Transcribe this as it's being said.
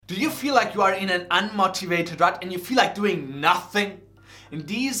Do you feel like you are in an unmotivated rut and you feel like doing nothing? In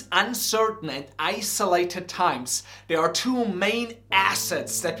these uncertain and isolated times, there are two main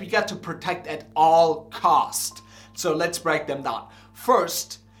assets that we got to protect at all cost. So let's break them down.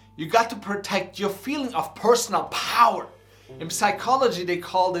 First, you got to protect your feeling of personal power. In psychology, they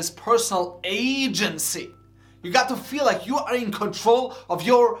call this personal agency. You got to feel like you are in control of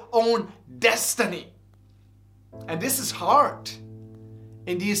your own destiny. And this is hard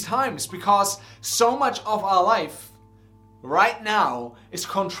in these times because so much of our life right now is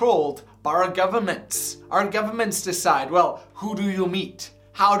controlled by our governments. Our governments decide, well, who do you meet?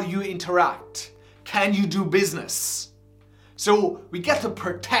 How do you interact? Can you do business? So we get to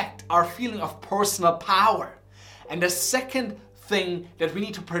protect our feeling of personal power. And the second thing that we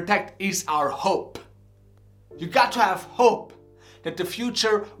need to protect is our hope. You got to have hope that the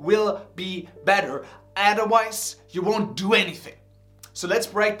future will be better. Otherwise, you won't do anything. So let's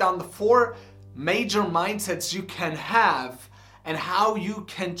break down the 4 major mindsets you can have and how you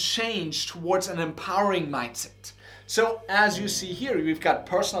can change towards an empowering mindset. So as you see here, we've got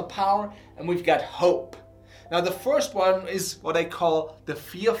personal power and we've got hope. Now the first one is what I call the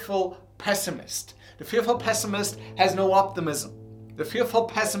fearful pessimist. The fearful pessimist has no optimism. The fearful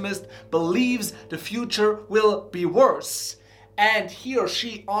pessimist believes the future will be worse, and he or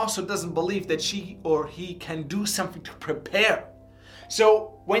she also doesn't believe that she or he can do something to prepare.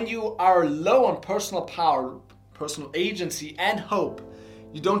 So when you are low on personal power, personal agency and hope,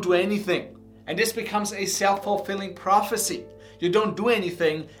 you don't do anything. And this becomes a self-fulfilling prophecy. You don't do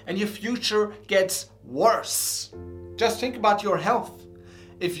anything and your future gets worse. Just think about your health.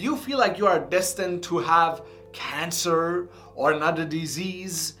 If you feel like you are destined to have cancer or another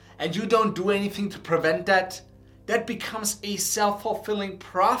disease and you don't do anything to prevent that, that becomes a self-fulfilling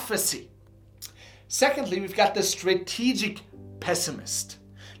prophecy. Secondly, we've got the strategic pessimist.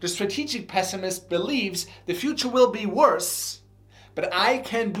 The strategic pessimist believes the future will be worse, but I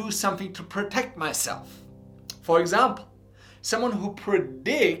can do something to protect myself. For example, someone who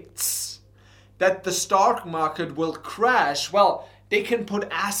predicts that the stock market will crash, well, they can put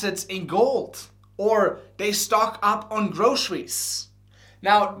assets in gold or they stock up on groceries.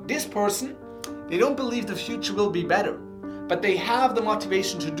 Now, this person, they don't believe the future will be better, but they have the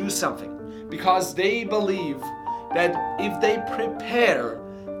motivation to do something because they believe that if they prepare,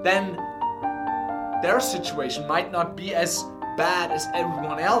 then their situation might not be as bad as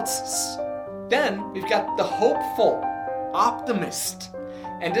everyone else's. Then we've got the hopeful optimist.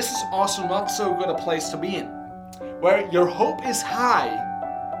 And this is also not so good a place to be in. Where your hope is high,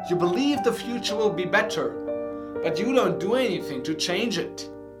 you believe the future will be better, but you don't do anything to change it.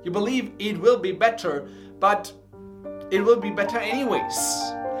 You believe it will be better, but it will be better anyways.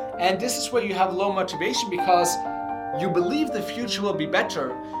 And this is where you have low motivation because you believe the future will be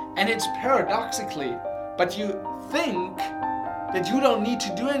better, and it's paradoxically, but you think that you don't need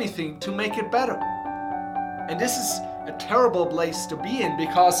to do anything to make it better. And this is a terrible place to be in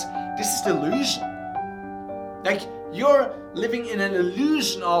because this is delusion. Like you're living in an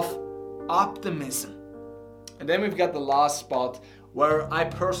illusion of optimism. And then we've got the last spot where I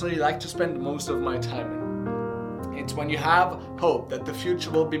personally like to spend most of my time in. It's when you have hope that the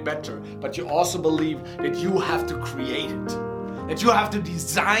future will be better, but you also believe that you have to create it, that you have to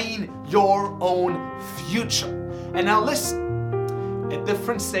design your own future. And now listen, at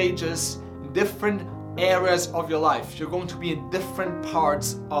different stages, different areas of your life, you're going to be in different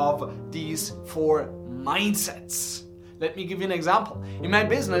parts of these 4 mindsets. Let me give you an example. In my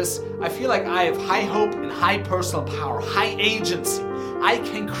business, I feel like I have high hope and high personal power, high agency. I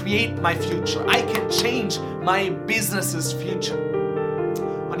can create my future. I can change my business's future.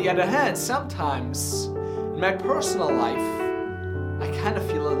 On the other hand, sometimes in my personal life, I kind of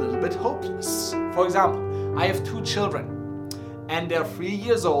feel a little bit hopeless. For example, I have 2 children and they're 3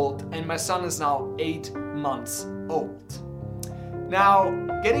 years old and my son is now 8 months old. Now,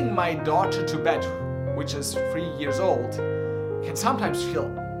 getting my daughter to bed, which is 3 years old, can sometimes feel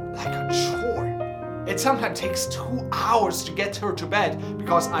like a chore. It sometimes takes 2 hours to get her to bed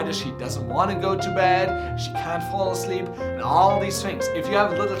because either she doesn't want to go to bed, she can't fall asleep, and all these things. If you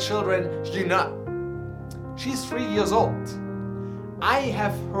have little children, you know. She's 3 years old. I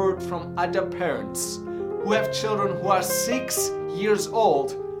have heard from other parents who have children who are 6 years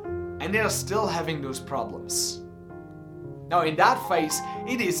old and they're still having those problems. Now in that phase,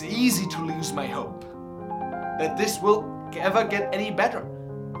 it is easy to lose my hope that this will ever get any better.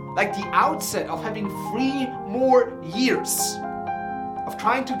 Like the outset of having 3 more years of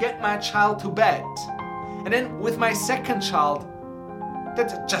trying to get my child to bed. And then with my second child,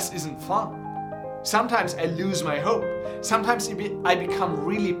 that just isn't fun. Sometimes I lose my hope. Sometimes I become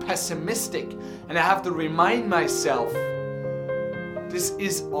really pessimistic, and I have to remind myself, this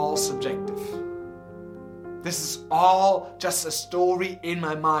is all subjective. This is all just a story in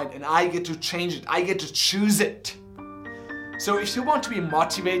my mind, and I get to change it. I get to choose it. So if you want to be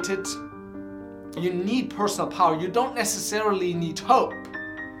motivated, you need personal power. You don't necessarily need hope.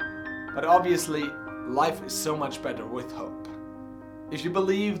 But obviously, life is so much better with hope. If you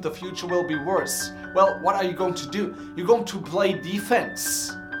believe the future will be worse, well, what are you going to do? You're going to play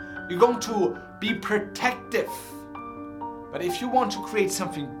defense. You're going to be protective. But if you want to create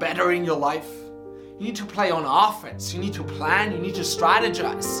something better in your life, you need to play on offense. You need to plan. You need to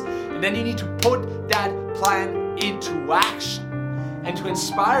strategize. And then you need to put that plan into action. And to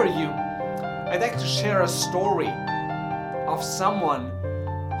inspire you, I'd like to share a story of someone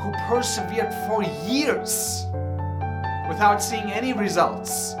who persevered for years without seeing any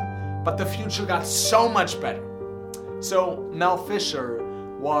results, but the future got so much better. So Mel Fisher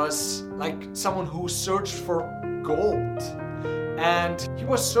was like someone who searched for gold, and he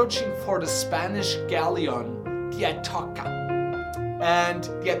was searching for the Spanish galleon, the Atocha. And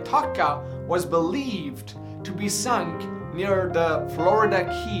the Atocha was believed to be sunk near the Florida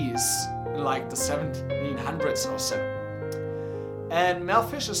Keys in like the 1700s or so. And Mel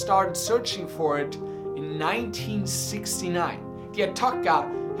Fisher started searching for it in 1969. The Atocha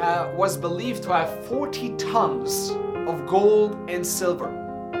was believed to have 40 tons of gold and silver.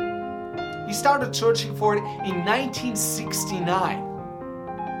 He started searching for it in 1969.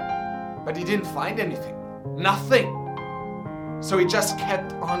 But he didn't find anything. Nothing. So he just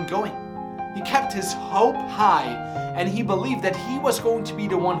kept on going. He kept his hope high, and he believed that he was going to be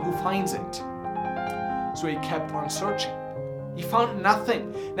the one who finds it. So he kept on searching. He found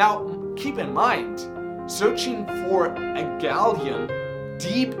nothing. Now, keep in mind, searching for a galleon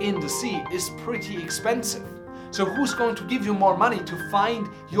deep in the sea is pretty expensive. So who's going to give you more money to find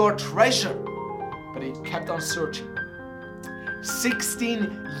your treasure? But he kept on searching.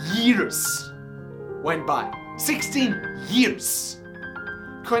 16 years went by. 16 years.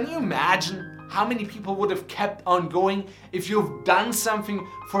 Can you imagine how many people would have kept on going if you've done something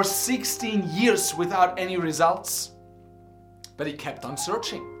for 16 years without any results? But he kept on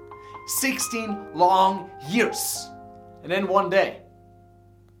searching. 16 long years. And then one day,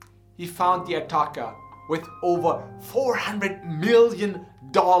 he found the Atocha with over $400 million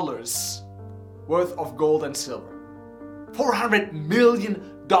worth of gold and silver. $400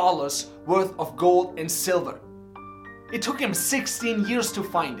 million worth of gold and silver. It took him 16 years to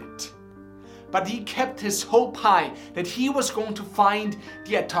find it. But he kept his hope high that he was going to find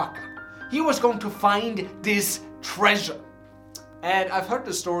the Atocha. He was going to find this treasure. And I've heard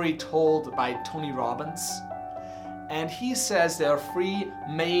the story told by Tony Robbins. And he says there are 3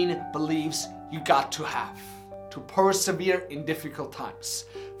 main beliefs you got to have to persevere in difficult times.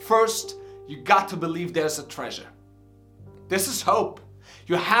 First, you got to believe there's a treasure. This is hope.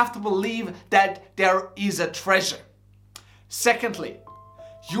 You have to believe that there is a treasure. Secondly,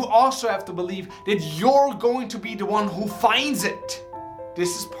 you also have to believe that you're going to be the one who finds it.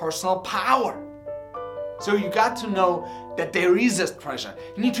 This is personal power. So you got to know that there is a treasure.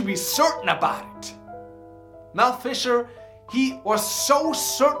 You need to be certain about it. Mel Fisher, he was so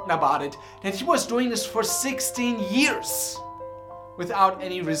certain about it that he was doing this for 16 years without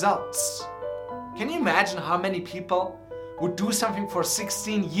any results. Can you imagine how many people would do something for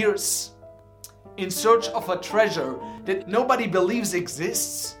 16 years in search of a treasure that nobody believes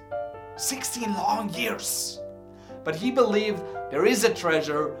exists? 16 long years. But he believed there is a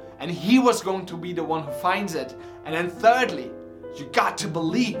treasure and he was going to be the one who finds it. And then thirdly, you got to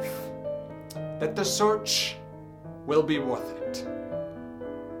believe that the search will be worth it.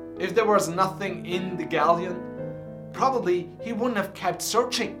 If there was nothing in the galleon, probably he wouldn't have kept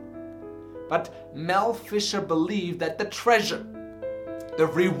searching. But Mel Fisher believed that the treasure, the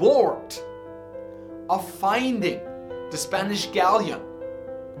reward of finding the Spanish galleon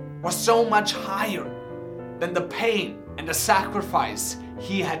was so much higher than the pain and the sacrifice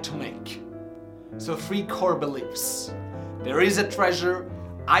he had to make. So 3 core beliefs. There is a treasure,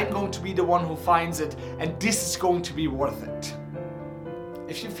 I'm going to be the one who finds it, and this is going to be worth it.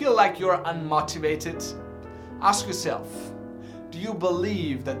 If you feel like you're unmotivated, ask yourself, do you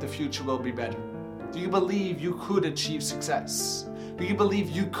believe that the future will be better? Do you believe you could achieve success? Do you believe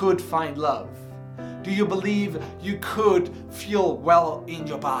you could find love? Do you believe you could feel well in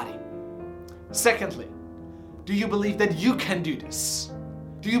your body? Secondly, do you believe that you can do this?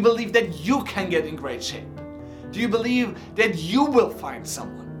 Do you believe that you can get in great shape? Do you believe that you will find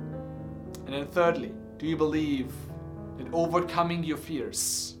someone? And then thirdly, do you believe that overcoming your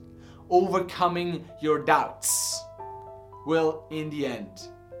fears, overcoming your doubts will in the end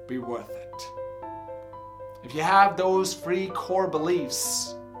be worth it. If you have those 3 core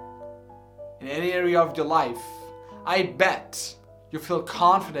beliefs in any area of your life, I bet you feel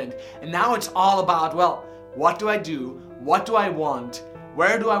confident. And now it's all about, well, what do I do? What do I want?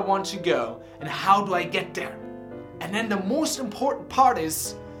 Where do I want to go? And how do I get there? And then the most important part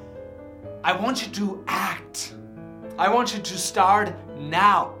is, I want you to act. I want you to start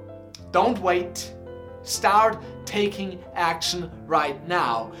now. Don't wait. Start taking action right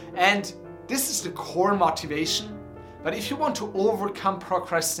now. And this is the core motivation. But if you want to overcome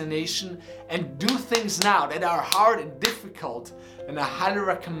procrastination and do things now that are hard and difficult, then I highly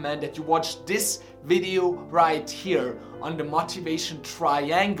recommend that you watch this video right here on the motivation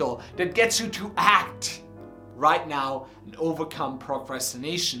triangle that gets you to act right now and overcome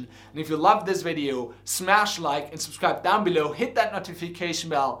procrastination. And if you love this video, smash like and subscribe down below, hit that notification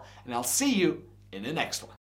bell, and I'll see you in the next one.